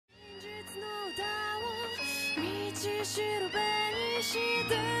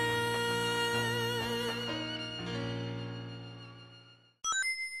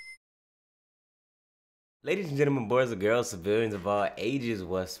Ladies and gentlemen, boys and girls, civilians of all ages,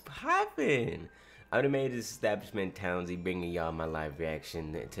 what's poppin'? I'm the Major Establishment Townsy, bringing y'all my live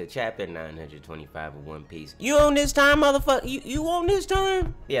reaction to chapter 925 of One Piece. You on this time, motherfucker? You on this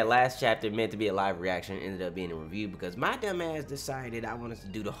time? Yeah, last chapter meant to be a live reaction, ended up being a review because my dumb ass decided I wanted to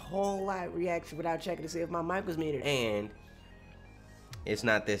do the whole live reaction without checking to see if my mic was muted, and it's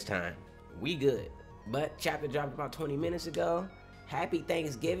not this time. We good. But chapter dropped about 20 minutes ago. Happy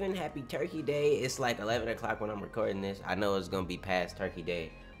Thanksgiving, happy Turkey Day. It's like 11 o'clock when I'm recording this. I know it's gonna be past Turkey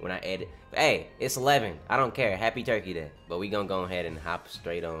Day when I edit. Hey, it's 11, I don't care. Happy Turkey Day. But we gonna go ahead and hop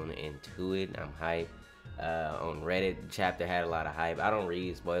straight on into it. I'm hyped. On Reddit, the chapter had a lot of hype. I don't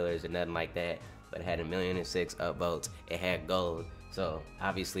read spoilers or nothing like that, but it had 1,000,006 upvotes. It had gold. So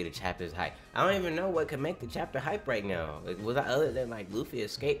obviously the chapter's hype. I don't even know what could make the chapter hype right now. Was I other than like Luffy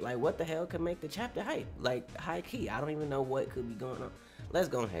escape? Like what the hell could make the chapter hype? Like high key, I don't even know what could be going on. Let's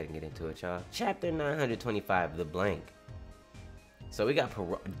go ahead and get into it, y'all. Chapter 925, The Blank. So we got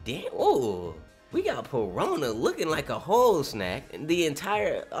we got Perona looking like a whole snack. And the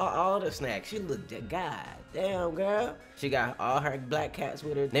entire, all the snacks. She looked, god damn girl. She got all her black cats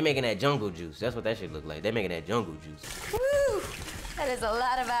with her. They making that jungle juice. That's what that shit look like. They making that jungle juice. Woo! That is a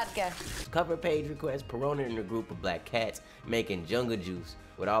lot of vodka. Cover page request, Perona and a group of black cats making jungle juice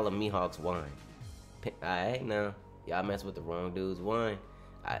with all of Mihawk's wine. Alright, now, y'all mess with the wrong dude's wine.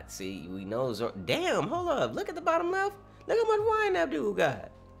 I see, we know damn, hold up, look at the bottom left. Look how much wine that dude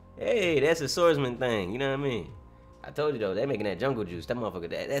got. Hey, that's a swordsman thing, you know what I mean? I told you though, they making that jungle juice. That motherfucker,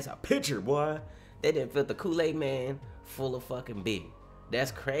 that's a pitcher, boy. They didn't fill the Kool-Aid man full of fucking beer.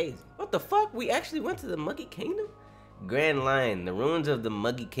 That's crazy. What the fuck? We actually went to the Monkey Kingdom? Grand Line, the ruins of the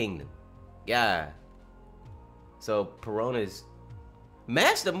Muggy Kingdom. Yeah. So Perona's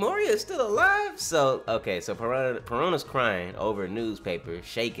Master Moria is still alive? So okay, so Perona's crying over a newspaper,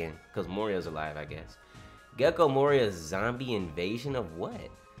 shaking, because Moria's alive, I guess. Gecko Moria's zombie invasion of what?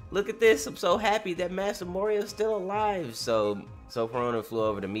 Look at this, I'm so happy that Master Moria is still alive. So Perona flew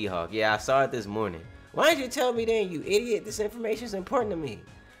over to Mihawk. Yeah, I saw it this morning. Why didn't you tell me then, you idiot? This information is important to me.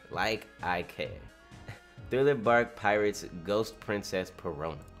 Like I care. Thriller Bark Pirates Ghost Princess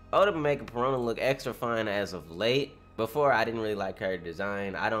Perona. Oda been making Perona look extra fine as of late. Before, I didn't really like her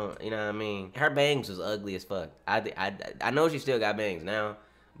design. I don't, you know what I mean? Her bangs was ugly as fuck. I know she still got bangs now,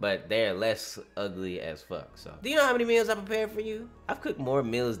 but they're less ugly as fuck, so. Do you know how many meals I prepared for you? I've cooked more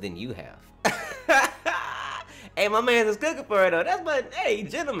meals than you have. Hey, my man is cooking for her though. That's my, hey,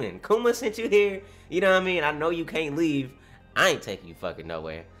 gentlemen. Kuma sent you here. You know what I mean? I know you can't leave. I ain't taking you fucking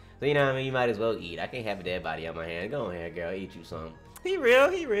nowhere. So you know what I mean? You might as well eat. I can't have a dead body on my hand. Go ahead, girl. Eat you some. He real.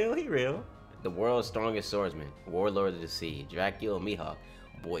 The world's strongest swordsman. Warlord of the Sea. Dracula Mihawk.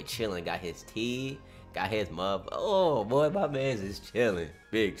 Boy chilling. Got his tea. Got his mug. Oh, boy, my man's is chilling.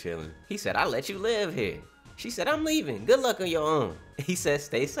 Big chilling. He said, I'll let you live here. She said, I'm leaving. Good luck on your own. He said,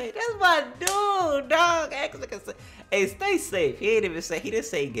 stay safe. That's my dude, dog. Hey, stay safe. He didn't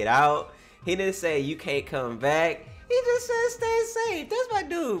say get out. He didn't say you can't come back. He just said stay safe. That's my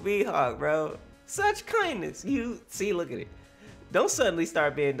dude, Mihawk, bro. Such kindness. You see, look at it. Don't suddenly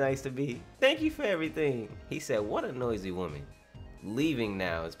start being nice to me. Thank you for everything. He said, what a noisy woman. Leaving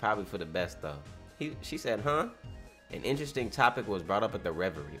now is probably for the best though. She said, huh? An interesting topic was brought up at the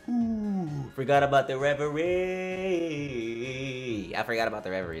reverie. Ooh, forgot about the reverie. I forgot about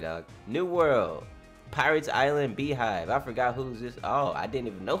the reverie, dog. New World. Pirates Island Beehive. I forgot who's this. Oh, I didn't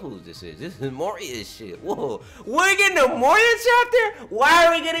even know who this is. This is Moria's shit. Whoa. We're getting a Moria chapter? Why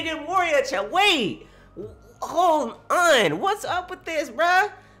are we gonna get Moria chapter? Wait. Hold on. What's up with this, bruh?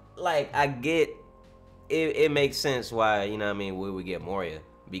 Like, I get it makes sense why, you know what I mean, we would get Moria.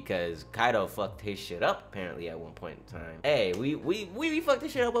 Because Kaido fucked his shit up apparently at one point in time. Hey, we fucked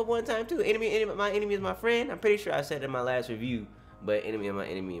this shit up at one time too. My enemy is my friend. I'm pretty sure I said it in my last review. But enemy of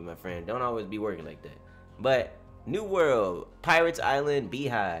my friend. Don't always be working like that. But New World, Pirates Island,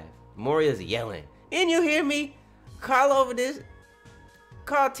 Beehive. Moria's yelling. And you hear me? Call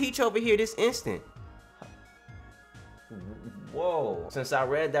Teach over here this instant. Whoa. Since I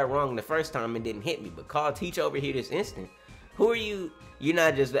read that wrong the first time, it didn't hit me. But call Teach over here this instant. Who are you? You're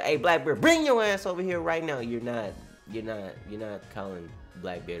not just, hey, Blackbeard, bring your ass over here right now. You're not calling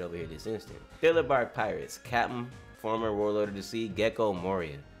Blackbeard over here this instant. Thriller Bark Pirates, Captain, former Warlord of the Sea, Gecko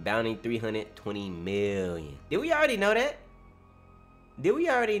Moria. Bounty 320 million. Did we already know that? Did we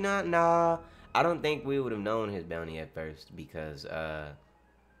already not? Nah, I don't think we would have known his bounty at first because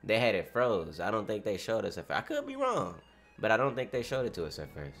they had it froze. I don't think they showed us at first. I could be wrong, but I don't think they showed it to us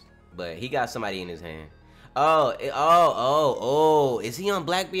at first. But he got somebody in his hand. Oh, is he on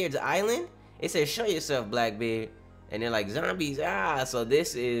Blackbeard's island? It says, show yourself, Blackbeard. And they're like, zombies, so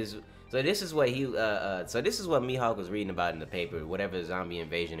this is what Mihawk was reading about in the paper, whatever zombie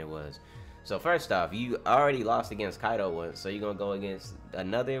invasion it was. So first off, you already lost against Kaido once, so you're gonna go against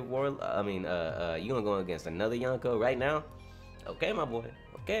another you gonna go against another Yonko right now? Okay, my boy,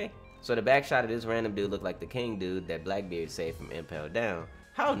 okay. So the back shot of this random dude looked like the king dude that Blackbeard saved from Impel Down.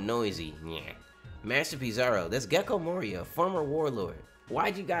 How noisy, yeah. Master Pizarro, that's Gecko Moria, former warlord.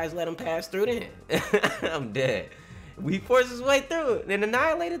 Why'd you guys let him pass through then? I'm dead. We forced his way through it and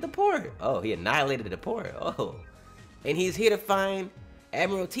annihilated the port. Oh, he annihilated the port. Oh. And he's here to find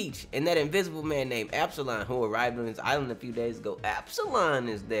Admiral Teach and that invisible man named Absalon who arrived on his island a few days ago. Absalon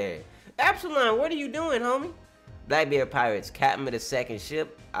is there. Absalon, what are you doing, homie? Blackbeard Pirates, captain of the second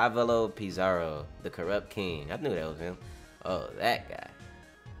ship, Avelo Pizarro, the corrupt king. I knew that was him. Oh, that guy.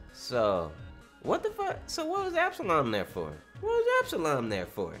 So, what the fuck? So what was Absalom there for? What was Absalom there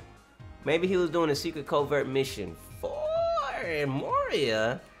for? Maybe he was doing a secret covert mission for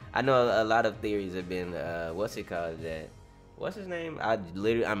Moria. I know a lot of theories have been, what's it called that? What's his name? I'm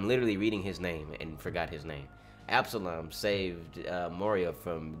literally reading his name and forgot his name. Absalom saved Moria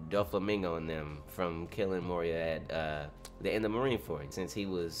from Doflamingo and them from killing Moria at the end of Marineford since he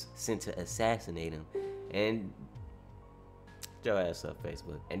was sent to assassinate him. And Joe ass up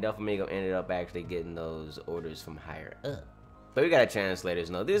Facebook. And Doflamingo ended up actually getting those orders from higher up. But we got a translator's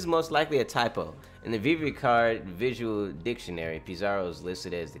note. This is most likely a typo. In the Vivi Card Visual Dictionary, Pizarro is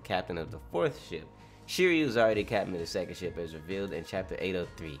listed as the captain of the 4th ship. Shiryu is already captain of the 2nd ship as revealed in chapter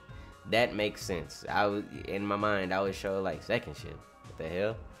 803. That makes sense. In my mind, I would show like 2nd ship. What the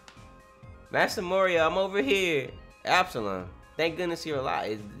hell? Master Moria, I'm over here. Absalom, thank goodness you're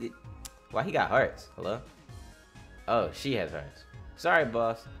alive. Why he got hearts? Hello? Oh, she has hearts. Sorry,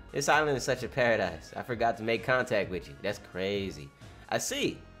 boss. This island is such a paradise. I forgot to make contact with you. That's crazy. I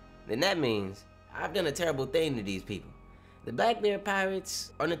see. Then that means I've done a terrible thing to these people. The Blackbeard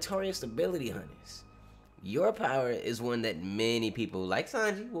Pirates are notorious ability hunters. Your power is one that many people like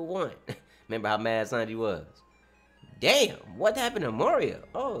Sanji will want. Remember how mad Sanji was? Damn, what happened to Moria?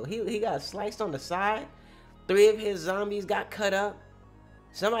 Oh, he got sliced on the side. 3 of his zombies got cut up.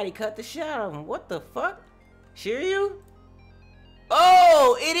 Somebody cut the shit out of him. What the fuck? Shiryu?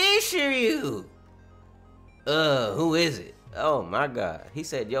 Oh, it is Shiryu! Who is it? Oh my god. He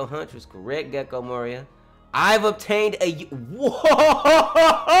said your hunch was correct, Gecko Moria. I've obtained a...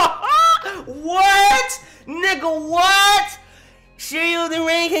 What? Nigga, what? Shiryu the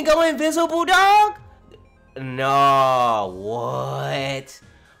Ring can go invisible, dog? No, what?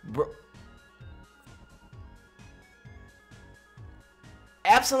 Bro.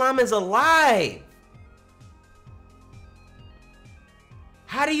 Absalom is alive.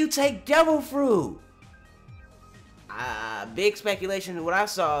 How do you take devil fruit? Big speculation. What I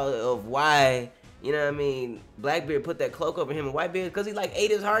saw of why, you know what I mean, Blackbeard put that cloak over him and Whitebeard, because he like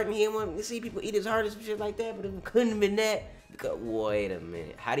ate his heart and he didn't want to see people eat his heart and some shit like that, but it couldn't have been that. Because, wait a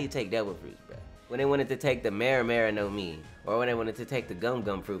minute. How do you take devil fruits, bro? When they wanted to take the Mara no Mi, or when they wanted to take the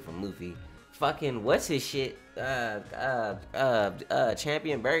Gum fruit from Luffy, fucking, what's his shit?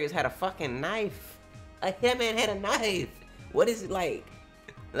 Champion Burgers had a fucking knife. A hitman had a knife. What is it like?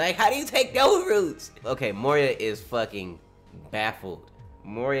 Like, how do you take devil fruits? Okay, Moria is fucking baffled.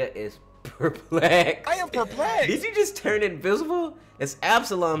 Moria is perplexed. I am perplexed. Did you just turn invisible? It's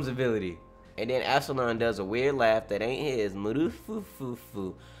Absalom's ability. And then Absalom does a weird laugh that ain't his.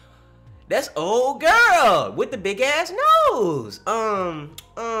 Murufufufu. That's old girl with the big ass nose. I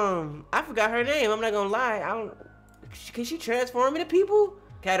forgot her name. I'm not gonna lie. Can she transform into people?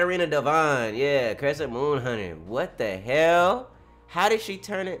 Katarina Devon. Yeah, Crescent Moon Hunter. What the hell? How did she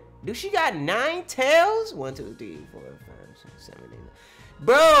turn it? Do she got 9 tails? 1, 2, 3, 4, 5, 6, 7, 8.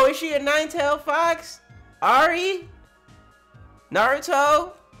 Bro, is she a 9-tailed fox? Ari?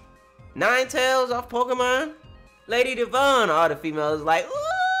 Naruto? 9 tails off Pokemon? Lady Devon. All the females like,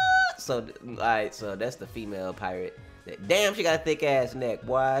 ooh. So, alright, so that's the female pirate. Damn, she got a thick ass neck.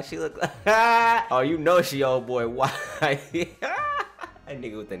 Why? She look like, oh, you know she old boy. Why? That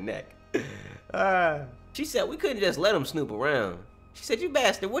nigga with the neck. She said we couldn't just let him snoop around. She said, you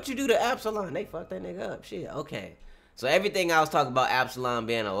bastard, what you do to Absalom? They fucked that nigga up. Shit, okay. So everything I was talking about Absalom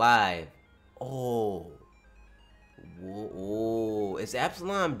being alive. Oh. Whoa. Is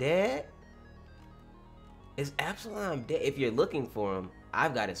Absalom dead? Is Absalom dead? If you're looking for him,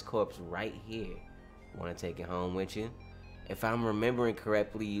 I've got his corpse right here. Want to take it home with you? If I'm remembering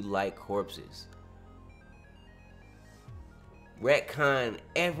correctly, you like corpses. Retcon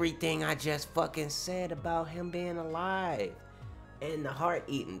everything I just fucking said about him being alive. and the heart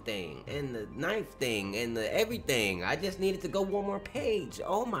eating thing, and the knife thing, and the everything. I just needed to go one more page.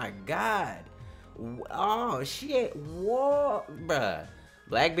 Oh my god. Oh shit. Whoa, bruh.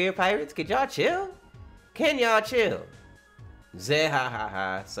 Blackbeard pirates, could y'all chill? Can y'all chill? Zeh ha ha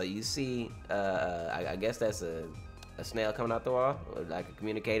ha. So you see, I guess that's a snail coming out the wall, or like a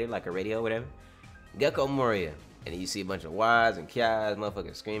communicator, like a radio, whatever. Gecko Moria. And then you see a bunch of Ys and Kias,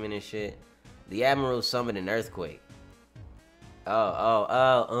 motherfuckers screaming and shit. The Admiral summoned an earthquake.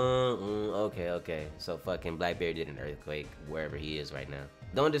 Okay. So fucking Blackbeard did an earthquake wherever he is right now.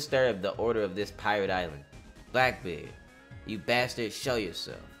 Don't disturb the order of this pirate island. Blackbeard, you bastard, show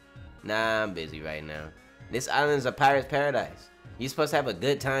yourself. Nah, I'm busy right now. This island's a pirate's paradise. You're supposed to have a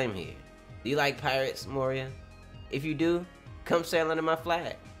good time here. Do you like pirates, Moria? If you do, come sail under my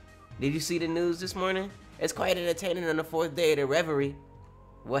flag. Did you see the news this morning? It's quite entertaining on the 4th day of the reverie.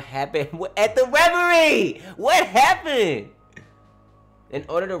 What happened? At the reverie? What happened? In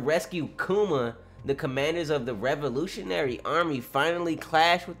order to rescue Kuma, the commanders of the Revolutionary Army finally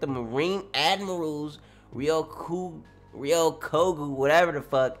clashed with the Marine Admirals Ryokogu, whatever the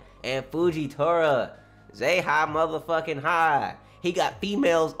fuck, and Fujitora. Say hi, motherfucking hi. He got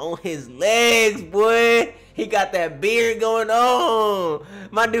females on his legs, boy. He got that beard going on.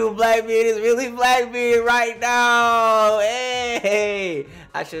 My dude Blackbeard is really Blackbeard right now. Hey,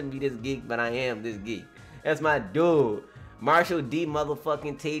 I shouldn't be this geek, but I am this geek. That's my dude. Marshall D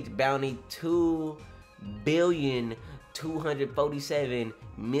motherfucking Teach bounty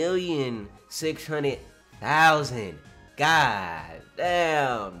 2,247,600,000. God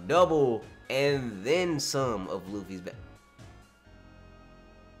damn, double and then some of Luffy's back.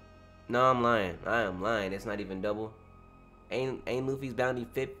 No, I'm lying. I am lying. It's not even double. Ain't Luffy's bounty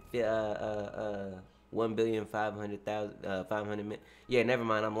 1,500,000,500,000. Yeah, never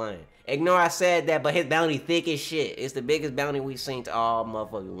mind. I'm lying. Ignore I said that, but his bounty thick as shit. It's the biggest bounty we've seen to all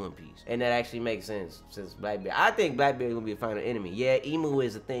motherfucking One Piece, and that actually makes sense since Blackbeard. I think Blackbeard is gonna be a final enemy. Yeah, Emu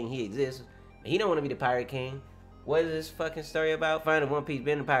is a thing. He exists. He don't want to be the Pirate King. What is this fucking story about? Finding One Piece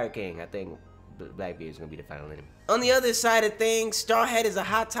being the Pirate King. I think Blackbeard is gonna be the final enemy. On the other side of things, Straw Hat is a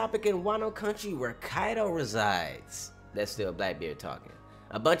hot topic in Wano Country where Kaido resides. That's still Blackbeard talking.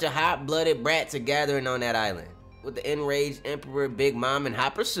 A bunch of hot-blooded brats are gathering on that island. With the enraged Emperor, Big Mom in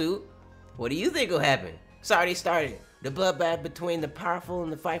hot pursuit. What do you think will happen? It's already started. The bloodbath between the powerful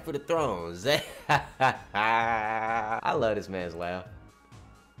and the fight for the thrones. I love this man's laugh.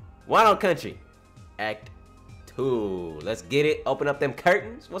 Wano Country, Act 2. Let's get it. Open up them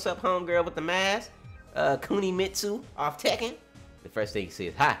curtains. What's up, homegirl with the mask? Kunimitsu off Tekken. The first thing you see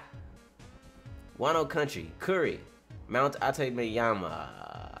is hi. Wano Country, Kuri, Mount Atamayama.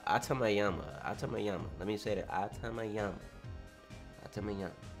 Let me say that. Atamayama.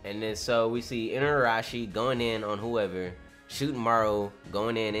 And then so we see Inarashi going in on whoever, shooting Maru,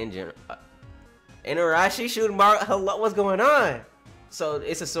 going in general. Inarashi shooting Maru. Hello, what's going on? So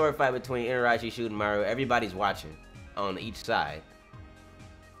it's a sword fight between Inarashi shooting Maru. Everybody's watching on each side.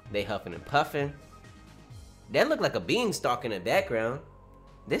 They huffing and puffing. That looked like a beanstalk in the background.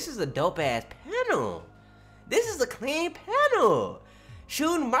 This is a dope ass panel. This is a clean panel.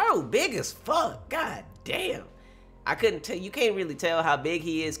 Shooting Maru big as fuck. God damn. I couldn't tell. You can't really tell how big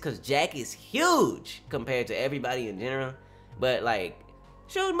he is because Jack is huge compared to everybody in general. But like,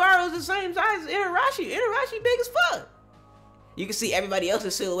 Shooting Maru is the same size as Inarashi. Inarashi big as fuck. You can see everybody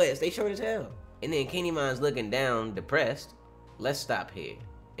else's silhouettes. They short as hell. And then Kinemon's looking down, depressed. Let's stop here.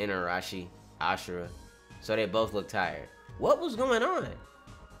 Inarashi, Ashura. So they both look tired. What was going on?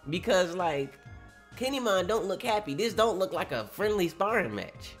 Because like, Kinemon don't look happy. This don't look like a friendly sparring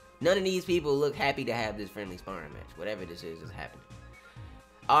match. None of these people look happy to have this friendly sparring match. Whatever this is happening.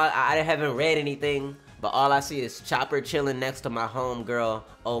 I haven't read anything, but all I see is Chopper chilling next to my homegirl,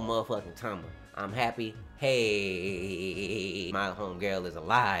 old motherfucking Tama. I'm happy. Hey, my homegirl is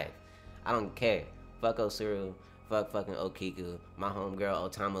alive. I don't care. Fuck Osuru. Fuck fucking Okiku. My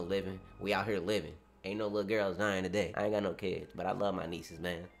homegirl Otama living. We out here living. Ain't no little girls dying today. I ain't got no kids, but I love my nieces,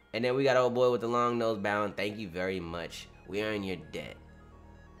 man. And then we got old boy with the long nose bound. Thank you very much. We earn your debt.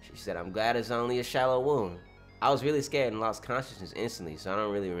 She said, I'm glad it's only a shallow wound. I was really scared and lost consciousness instantly, so I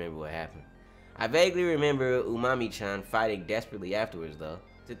don't really remember what happened. I vaguely remember Umami-chan fighting desperately afterwards, though.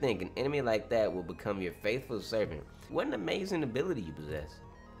 To think an enemy like that will become your faithful servant. What an amazing ability you possess.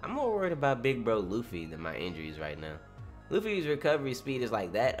 I'm more worried about big bro Luffy than my injuries right now. Luffy's recovery speed is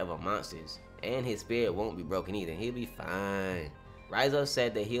like that of a monster's, and his spirit won't be broken either. He'll be fine. Raizo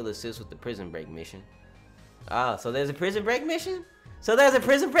said that he'll assist with the prison break mission. Ah, so there's a prison break mission? So there's a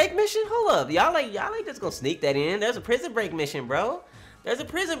prison break mission? Hold up, y'all like just gonna sneak that in. There's a prison break mission, bro. There's a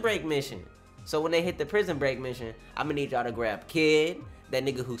prison break mission. So when they hit the prison break mission, I'm gonna need y'all to grab Kid, that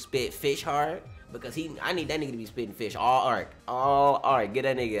nigga who spit fish hard, because I need that nigga to be spitting fish all arc. Get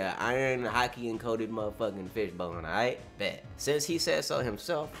that nigga iron hockey encoded motherfucking fish bone, alright? Bet. Since he said so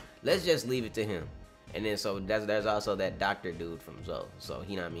himself, let's just leave it to him. And then so there's also that doctor dude from Zoe. So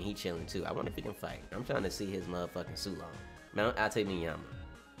you know what I mean, he chilling too. I wonder if he can fight. I'm trying to see his motherfucking suit on. Mount Ateniyama.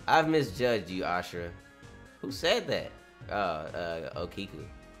 I've misjudged you, Ashura. Who said that? Kiku.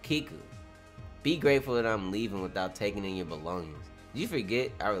 Kiku. Be grateful that I'm leaving without taking in your belongings. Did you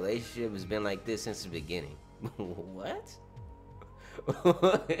forget our relationship has been like this since the beginning? What?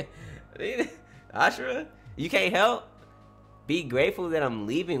 Ashura, you can't help? Be grateful that I'm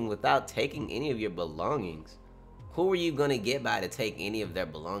leaving without taking any of your belongings. Who are you gonna get by to take any of their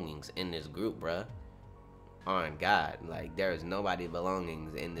belongings in this group, bruh? On God, like there is nobody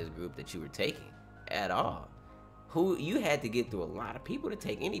belongings in this group that you were taking at all. You had to get through a lot of people to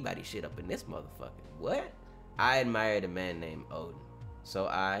take anybody's shit up in this motherfucker. What? I admired a man named Odin, so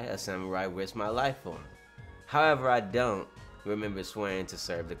I, a samurai, risked my life for him. However, I don't remember swearing to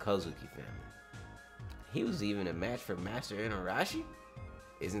serve the Kozuki family. He was even a match for Master Inarashi?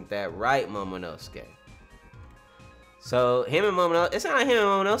 Isn't that right, Momonosuke? So, him and Momonosuke, it's not like him and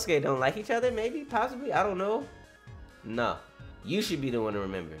Momonosuke don't like each other, maybe, possibly, I don't know. No, you should be the one to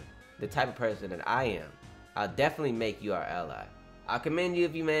remember, the type of person that I am. I'll definitely make you our ally. I'll commend you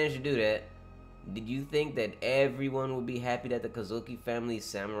if you manage to do that. Did you think that everyone would be happy that the Kozuki family's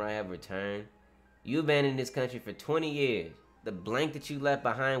samurai have returned? You abandoned this country for 20 years. The blank that you left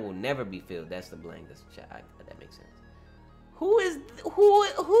behind will never be filled. That's the blank. That makes sense. Who the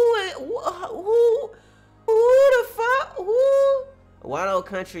fuck? Who? Wano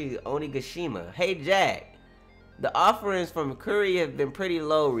Country, Onigashima. Hey Jack, the offerings from Curry have been pretty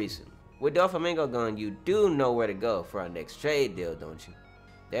low recently. With Doflamingo gone, you do know where to go for our next trade deal, don't you?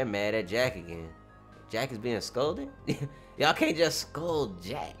 They're mad at Jack again. Jack is being scolded? Y'all can't just scold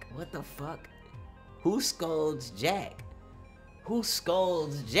Jack. What the fuck? Who scolds Jack? Who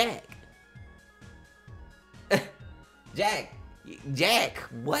scolds Jack? Jack,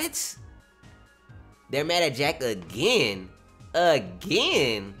 what? They're mad at Jack again?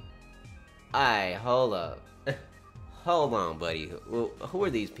 Again? Alright, hold up. Hold on, buddy. Who are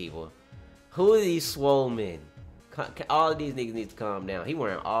these people? Who are these swole men? All of these niggas need to calm down. He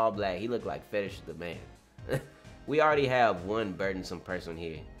wearing all black. He look like Fetish the Man. We already have one burdensome person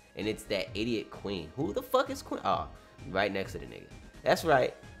here, and it's that idiot Queen. Who the fuck is Queen? Oh, right next to the nigga. That's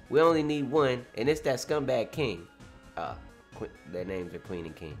right. We only need one, and it's that scumbag King. Their names are Queen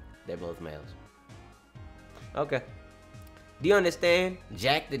and King. They're both males. Okay. Do you understand?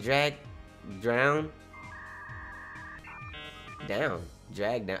 Jack the Drag drown. Down.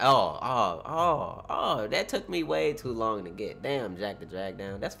 Drag down. Oh, that took me way too long to get. Damn, Jack the Drag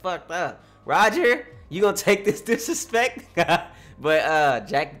down. That's fucked up. Roger, you gonna take this disrespect? But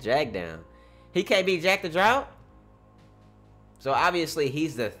Jack the Drag down. He can't be Jack the Drought? So obviously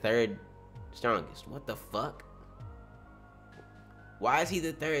he's the third strongest. What the fuck? Why is he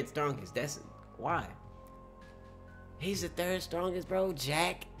the third strongest? Why? He's the third strongest, bro.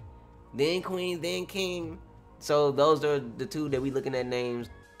 Jack, then Queen, then King. So those are the two that we looking at names.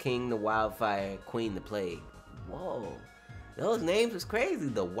 King the Wildfire, Queen the Plague. Whoa. Those names is crazy.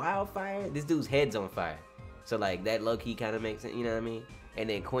 The Wildfire, this dude's head's on fire. So like that low-key kind of makes sense, you know what I mean? And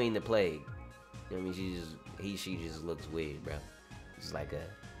then Queen the Plague. You know what I mean? She just looks weird, bro. It's like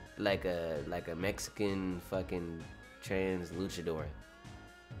a Mexican fucking trans luchador.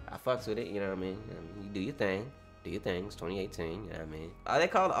 I fucks with it, you know what I mean? You do your thing. Do your thing. It's 2018, you know what I mean? Are they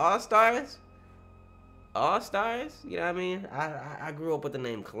called All-Stars? All-Stars? You know what I mean? I grew up with the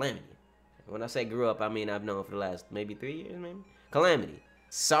name Calamity. When I say grew up, I mean I've known for the last maybe 3 years, maybe? Calamity.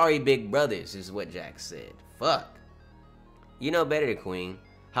 Sorry, big brothers, is what Jack said. Fuck. You know better, Queen.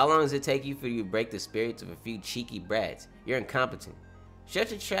 How long does it take you for you to break the spirits of a few cheeky brats? You're incompetent. Shut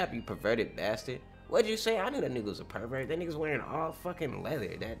your trap, you perverted bastard. What'd you say? I knew that nigga was a pervert. That nigga's wearing all fucking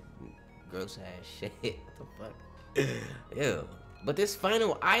leather. That gross ass shit. What the fuck? Ew. But this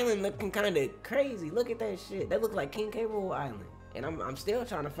final island looking kind of crazy. Look at that shit. That look like King K. Rool Island. And I'm still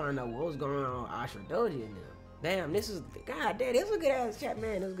trying to find out what was going on with Ashura Doji and them. Damn, this is, god damn, this is a good ass chapter,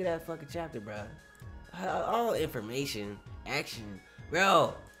 man. This is a good ass fucking chapter, bro. All information, action.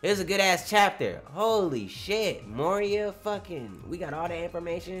 Bro, this is a good ass chapter. Holy shit. Moria fucking, we got all the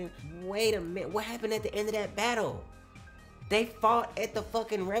information. Wait a minute, what happened at the end of that battle? They fought at the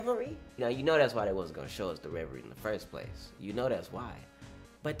fucking reverie? Now, you know that's why they wasn't gonna show us the reverie in the first place. You know that's why.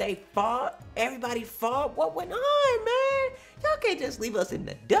 But they fought? Everybody fought? What went on, man? Y'all can't just leave us in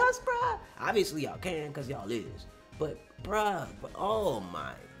the dust, bruh. Obviously, y'all can, because y'all is. But, bruh, oh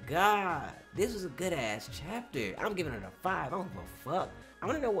my god, this was a good ass chapter. I'm giving it a 5. I don't give a fuck. I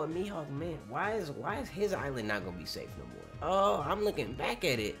wanna know what Mihawk meant. Why is his island not gonna be safe no more? Oh, I'm looking back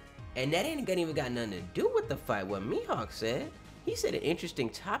at it, and that ain't even got nothing to do with the fight. What Mihawk said, he said an interesting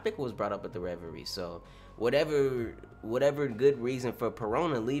topic was brought up at the reverie. So whatever good reason for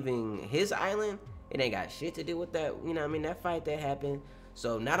Perona leaving his island, it ain't got shit to do with that. You know what I mean? That fight that happened.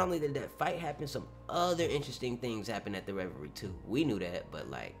 So not only did that fight happen, some other interesting things happened at the reverie too. We knew that, but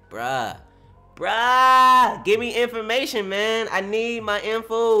like, bruh, give me information, man. I need my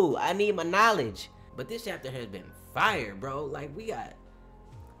info. I need my knowledge. But this chapter has been fire, bro. Like, we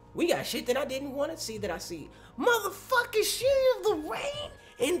got shit that I didn't want to see that I see. Motherfucking Shield of the Rain,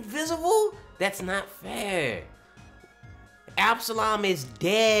 invisible. That's not fair. Absalom is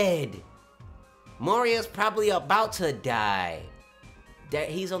dead. Moria's probably about to die. That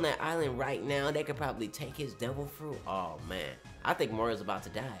he's on that island right now. They could probably take his devil fruit. Oh man, I think Moria's about to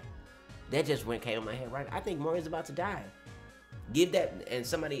die. That just came in my head right. I think Moria's about to die. Give that and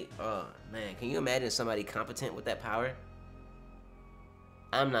somebody. Oh man, can you imagine somebody competent with that power?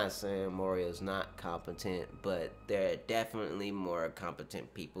 I'm not saying Moria's not competent, but there are definitely more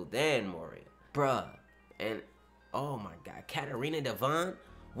competent people than Moria, bruh. And oh my God, Katarina Devon.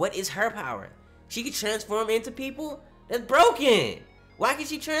 What is her power? She can transform into people? That's broken. Why can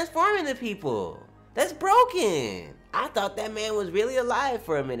she transform into people? That's broken. I thought that man was really alive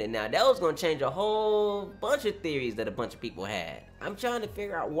for a minute now. That was gonna change a whole bunch of theories that a bunch of people had. I'm trying to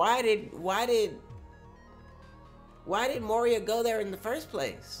figure out why did Moria go there in the first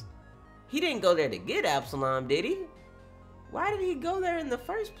place? He didn't go there to get Absalom, did he? Why did he go there in the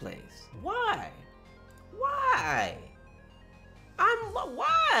first place? Why? Why?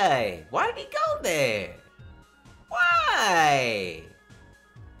 Why? Why did he go there? Why?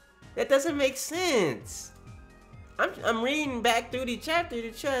 That doesn't make sense. I'm reading back through the chapter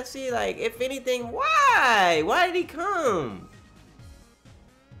to try to see, like, if anything, why? Why did he come?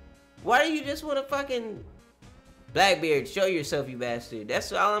 Why do you just want to fucking... Blackbeard, show yourself, you bastard.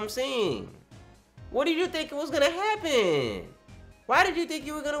 That's all I'm saying. What did you think was gonna happen? Why did you think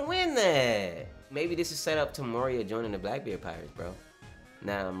you were gonna win that? Maybe this is set up to Moria joining the Blackbeard Pirates, bro.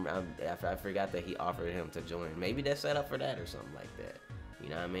 Now, I forgot that he offered him to join. Maybe that's set up for that or something like that. You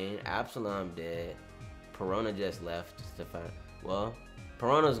know what I mean? Absalom dead. Perona just left to find... Well,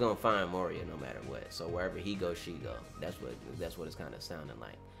 Perona's gonna find Moria no matter what. So wherever he goes, she go. That's what it's kind of sounding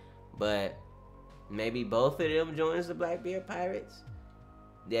like. But maybe both of them joins the Blackbeard Pirates.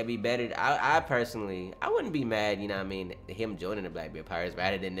 That'd be better. I personally, I wouldn't be mad, you know what I mean, him joining the Blackbeard Pirates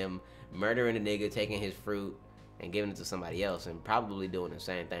rather than them murdering a nigga, taking his fruit, and giving it to somebody else, and probably doing the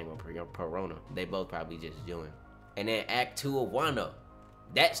same thing with Perona. They both probably just joined. And then Act 2 of Wano.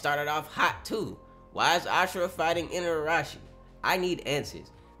 That started off hot too. Why is Ashura fighting Inarashi? I need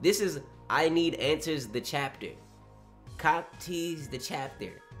answers. This is I Need Answers the chapter. Cocktease the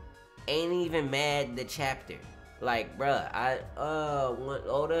chapter. Ain't even mad the chapter. Like, bruh, I want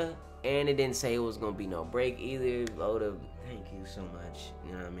Oda, and it didn't say it was gonna be no break either. Oda, thank you so much.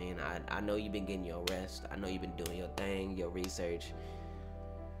 You know what I mean? I know you've been getting your rest. I know you've been doing your thing, your research.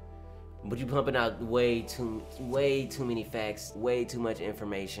 But you pumping out way too many facts, way too much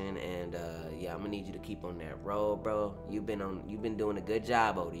information, and yeah, I'm gonna need you to keep on that road, bro. You've been doing a good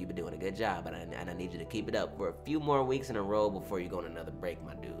job, Oda. You've been doing a good job, and I need you to keep it up for a few more weeks in a row before you go on another break,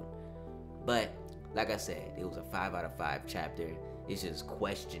 my dude. But like I said, it was a 5 out of 5 chapter. It's just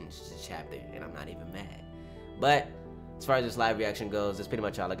questions to chapter, and I'm not even mad. But as far as this live reaction goes, that's pretty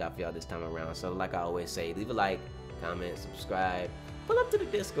much all I got for y'all this time around. So like I always say, leave a like, comment, subscribe, pull up to the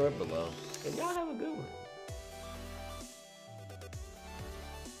Discord below, and y'all have a good one.